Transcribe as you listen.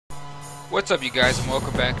What's up, you guys, and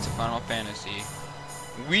welcome back to Final Fantasy.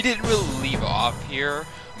 We didn't really leave off here.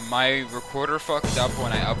 My recorder fucked up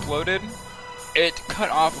when I uploaded. It cut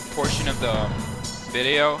off a portion of the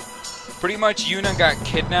video. Pretty much, Yuna got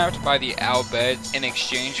kidnapped by the Al Bhed in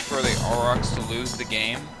exchange for the Aurochs to lose the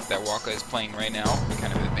game that Wakka is playing right now. We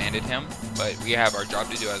kind of abandoned him, but we have our job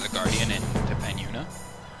to do as a guardian and defend Yuna.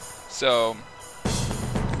 So,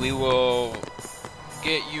 we will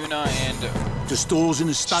get Yuna and the stores in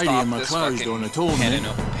the stadium are closed on a tournament,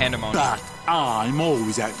 pandemonium. but I'm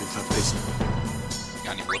always active for business.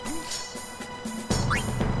 Got any weapons?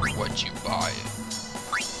 What you buy?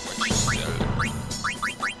 What you sell?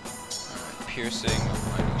 Alright, piercing,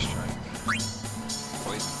 lightning strike,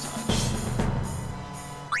 poison touch.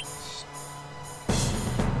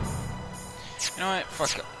 You know what?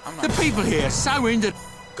 Fuck it. I'm not. The people here so into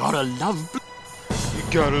gotta love. You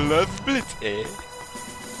gotta love Blitz, eh?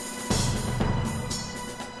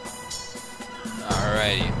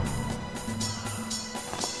 Alrighty.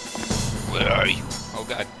 Where are you? Oh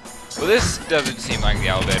god. Well, this doesn't seem like the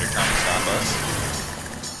Al Bhed are trying to stop us.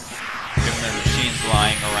 Given their machines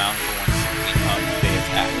lying around for once we come, they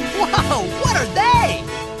attack. Whoa! What are they?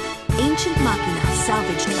 Ancient machina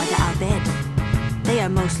salvaged by the Al Bhed. They are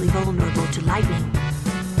mostly vulnerable to lightning.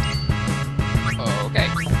 Oh, okay.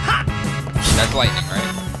 Ha! That's lightning,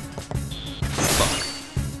 right? Fuck.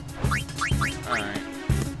 Alright.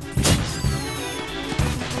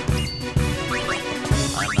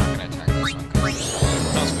 I'm not gonna attack this one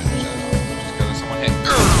because no spinners at all. Just because someone hit.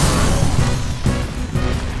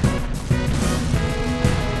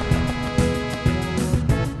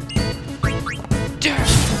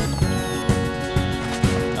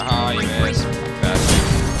 Aha, you missed. Bastard.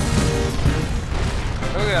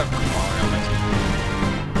 Look at that Mario on my team.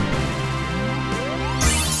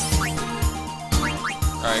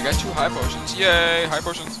 Alright, I got 2 high potions. Yay, high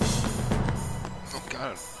potions. Oh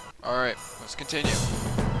god. Alright, let's continue.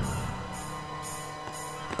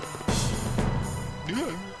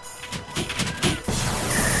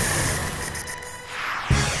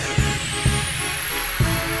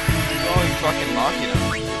 Oh, you fucking Machina.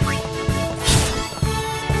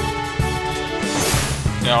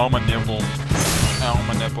 Ow, my nipple. Ow,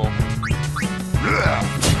 my nipple.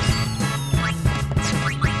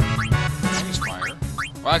 Use fire.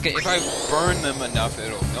 Well, okay, if I burn them enough,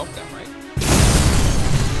 it'll melt them, right?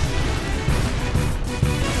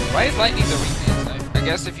 Why is lightning the weakness? I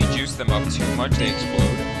guess if you juice them up too much, they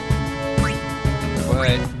explode.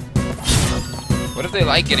 But what if they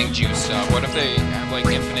like getting juiced up? What if they have like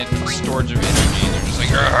infinite storage of energy and they're just like,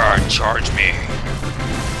 charge me?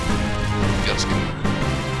 Feels good.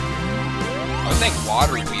 I would think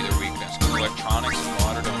water would be their weakness because electronics and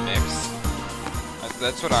water don't mix.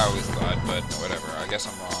 That's what I always thought, but whatever. I guess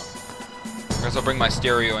I'm wrong. I guess I'll bring my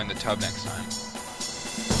stereo in the tub next time.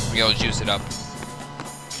 Maybe I'll juice it up.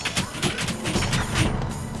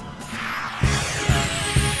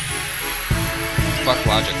 Fuck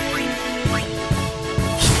logic.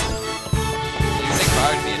 You think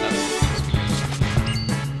fire would be another mix because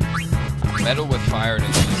metal with fire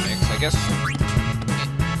doesn't really mix. I guess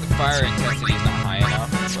the fire intensity is not high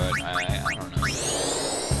enough, but I don't know.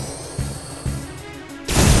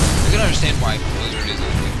 I can understand why Blizzard is a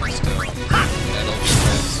weakness to metal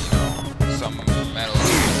because, you know, some metal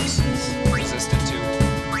is resistant to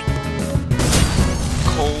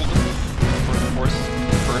cold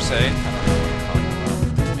per se. I don't know.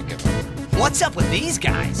 What's up with these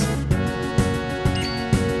guys?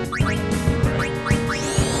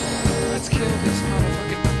 Let's kill this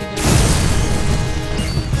motherfucking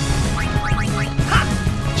Ha!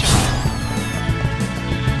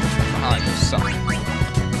 Ah, you suck.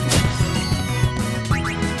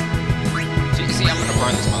 See, I'm gonna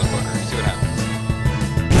burn this motherfucker and see what happens.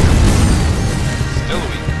 Still a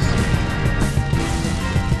weakness.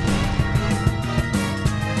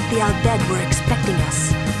 The Al Bhed were expecting us.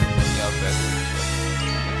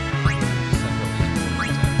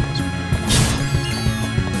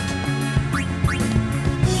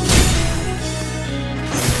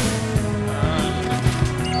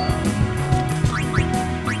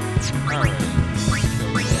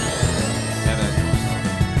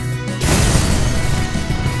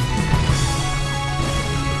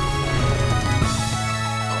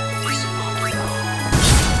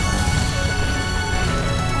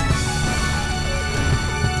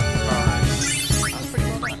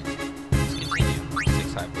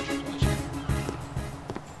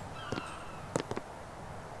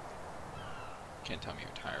 Can't tell me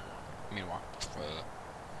you're tired. I mean, what?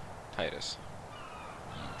 Titus.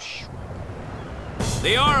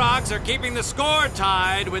 The Aurochs are keeping the score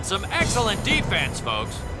tied with some excellent defense,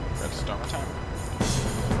 folks. Got to start my timer.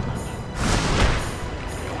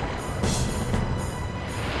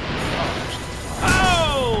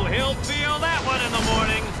 Oh, he'll feel that one in the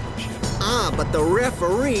morning. Ah, but the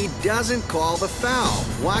referee doesn't call the foul.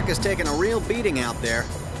 Waka's taking a real beating out there.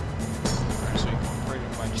 Alright, so you can pretty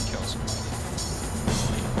much kill somebody.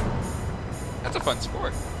 That's a fun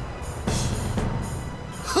sport.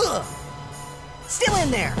 Huh. Still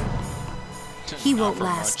in there. He Not won't for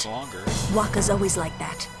last. much longer. Waka's always like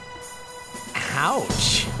that.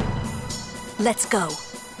 Ouch. Let's go.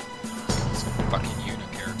 It's a fucking Yuna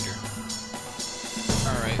character.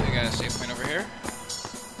 Alright, we got a save point over here.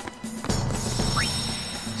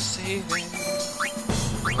 Saving.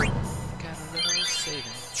 Got a little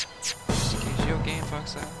saving. Just in case your game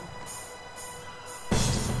fucks up.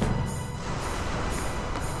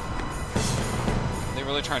 They're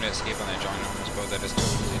really trying to escape on that ginormous boat that is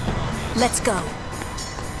totally not obvious. Let's go.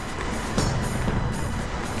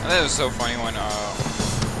 And that was so funny when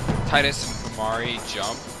Titus and Mari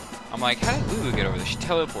jump. I'm like, how did Lulu get over there? She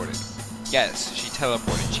teleported. Yes, she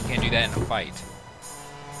teleported. She can't do that in a fight.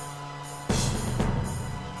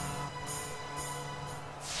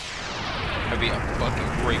 That'd be a fucking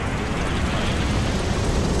great fight.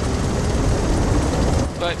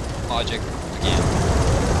 But logic again.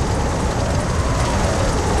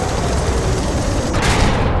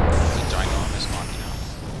 The ginormous Machina.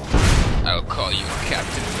 I'll call you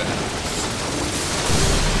Captain Venom.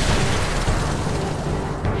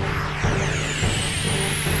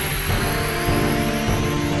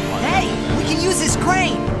 Hey, we can use this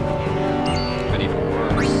crane. But even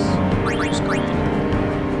worse, use crane.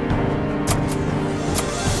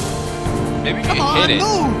 Maybe you Come can on, hit it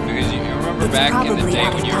move! because you remember It's back in the probably day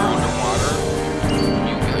out when of you were power. underwater,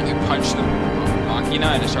 you punched the Machina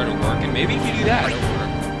and it started working. Maybe if you do that, it'll work.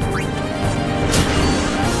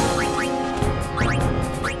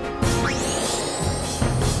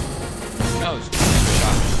 No, it's just a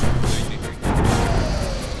shot.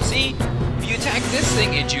 See, if you attack this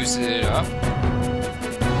thing, it juices it up.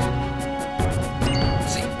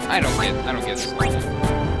 See, I don't get this logic.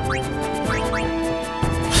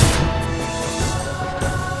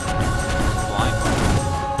 Blind.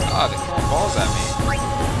 Ah, they're throwing balls at me.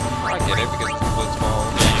 I get it because it's a blitz ball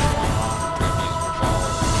game going on. Trying to use the balls.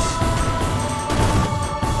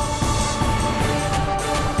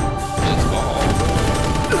 Blitz ball.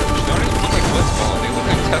 They don't even look like blitz ball. They look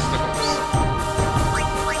like testicles.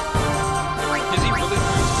 Is he really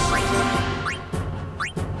throwing something?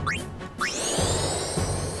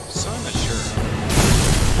 So immature.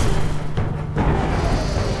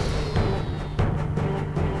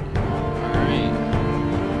 Alright.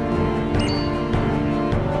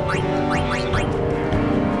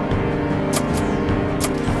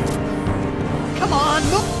 Come on,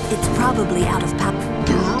 move. It's probably out of power.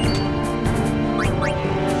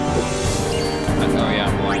 Oh yeah,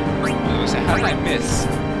 I'm blind. I was gonna say, how did I miss?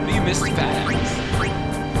 But you missed fast.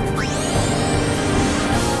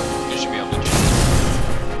 You should be able to jump.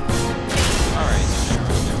 Alright,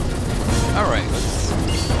 alright, let's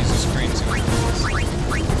use the screen to see what happens.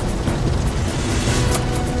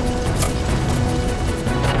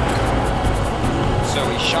 So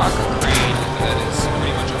we shock a crane that is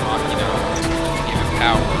pretty much a Machina to give it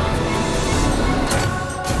power.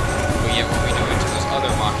 But yet when we do it to this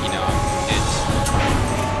other Machina, it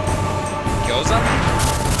kills them?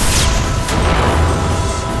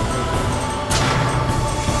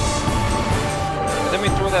 But then we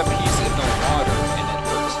throw that piece in the water and it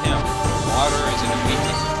hurts him. Water is in a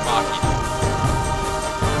weakness of Machina.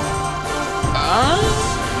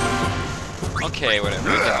 Okay, whatever.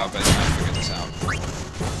 We can help it. I figured this out.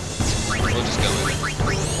 We'll just go with it.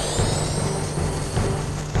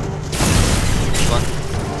 Fuck.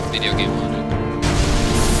 Video game logic.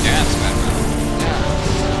 Yeah, it's bad.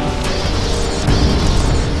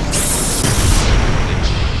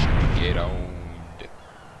 Yeah. Get owned.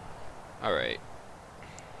 Alright.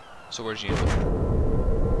 So where's she?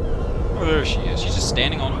 Oh, there she is. She's just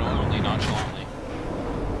standing on normally, nonchalantly.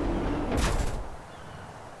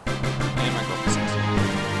 And my girlfriend says,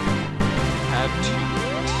 had to.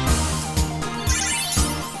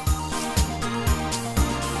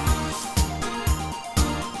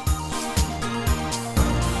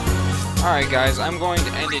 Alright guys, I'm going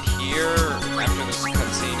to end it here after this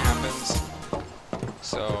cutscene happens.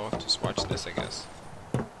 So, just watch this, I guess.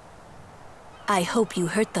 I hope you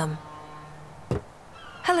hurt them.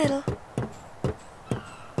 A little.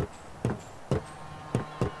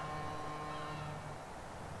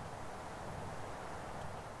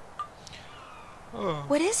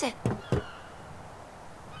 What is it?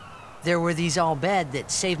 There were these Al Bhed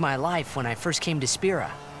that saved my life when I first came to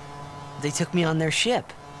Spira. they took me on their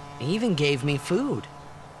ship. They even gave me food.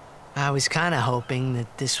 I was kind of hoping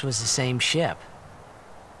that this was the same ship.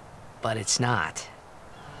 But it's not.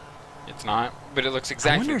 It's not, but it looks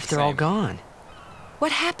exactly the same. I wonder if they're all gone.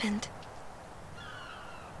 What happened?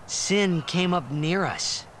 Sin came up near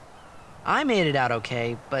us. I made it out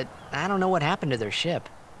okay, but I don't know what happened to their ship.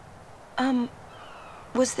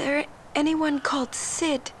 Was there anyone called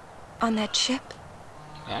Sid on that ship?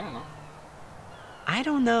 I don't know. I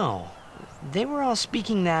don't know. They were all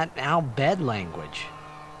speaking that Al Bhed language.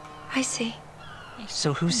 I see.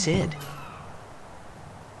 So who's Sid?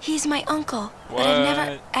 He's my uncle, but I've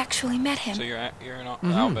never What? actually met him. So you're in Al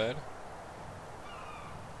Bhed?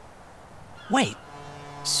 Wait,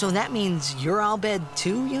 so that means you're Al Bhed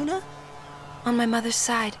too, Yuna? On my mother's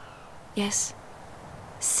side, yes.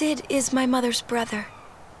 Sid is my mother's brother.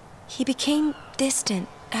 He became distant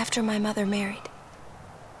after my mother married.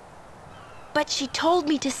 But she told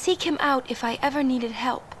me to seek him out if I ever needed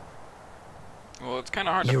help. Well, it's kind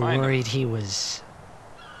of hard to You're find him. worried he was...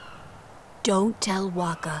 Don't tell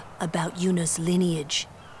Wakka about Yuna's lineage.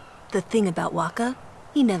 The thing about Wakka,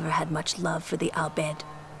 he never had much love for the Al Bhed.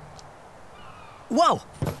 Whoa!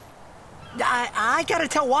 I gotta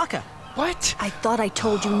tell Wakka. What? I thought I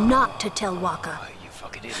told you not to tell Wakka. You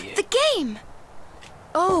fucking idiot. The game!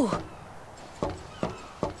 Oh,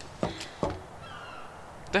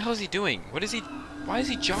 What the hell is he doing? What is he? Why is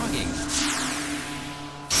he jogging?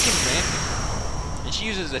 Fucking random. And she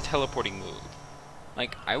uses a teleporting move.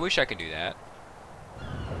 Like, I wish I could do that.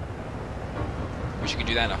 Wish you could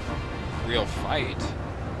do that in a real fight.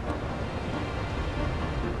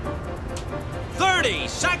 30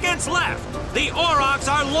 seconds left. The Aurochs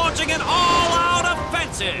are launching an all-out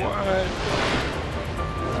offensive. What?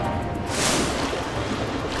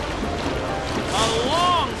 A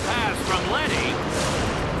long pass from Lenny.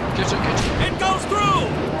 Catch it. It goes through.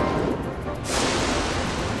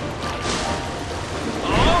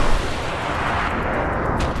 Oh.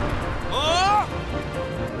 Oh.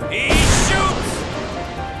 He shoots.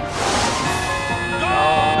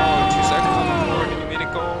 Oh, 2 seconds on the board and he made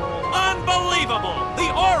a goal. Unbelievable. The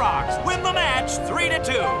Aurochs win the match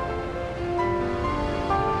 3-2.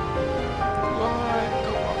 What?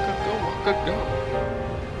 Go, Wakka, go, Wakka, go.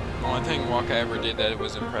 The one thing Wakka ever did that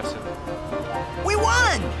was impressive. We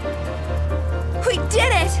won! we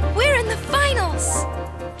did it! We're in the finals!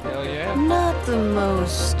 Hell yeah. Not the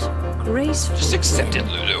most graceful. Just accept it,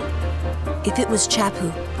 Lulu. If it was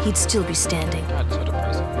Chapu, he'd still be standing. God, so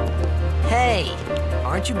depressing. Hey,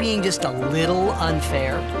 aren't you being just a little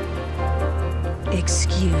unfair?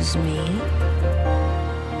 Excuse me?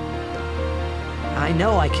 I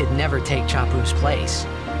know I could never take Chapu's place.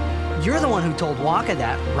 You're the one who told Wakka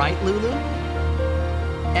that, right, Lulu?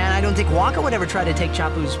 And I don't think Wakka would ever try to take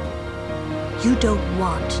Chapu's... You don't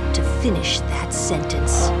want to finish that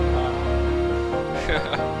sentence.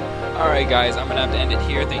 Alright guys, I'm gonna have to end it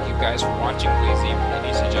here. Thank you guys for watching. Please leave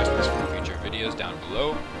any suggestions for future videos down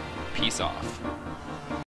below. Peace off.